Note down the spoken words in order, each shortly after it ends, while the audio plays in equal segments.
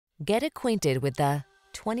Get acquainted with the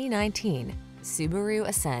 2019 Subaru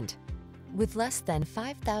Ascent. With less than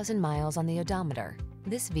 5,000 miles on the odometer,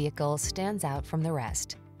 this vehicle stands out from the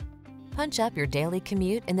rest. Punch up your daily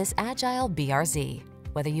commute in this agile BRZ.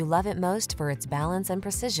 Whether you love it most for its balance and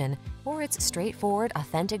precision or its straightforward,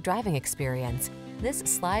 authentic driving experience, this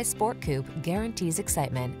sly sport coupe guarantees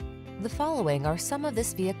excitement. The following are some of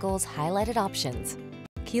this vehicle's highlighted options: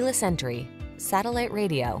 keyless entry, satellite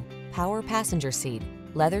radio, power passenger seat,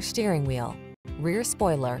 leather steering wheel, rear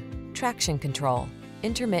spoiler, traction control,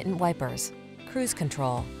 intermittent wipers, cruise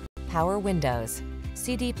control, power windows,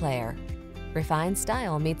 CD player. Refined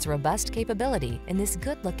style meets robust capability in this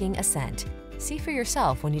good-looking Ascent. See for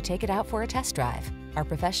yourself when you take it out for a test drive. Our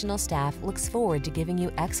professional staff looks forward to giving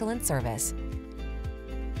you excellent service.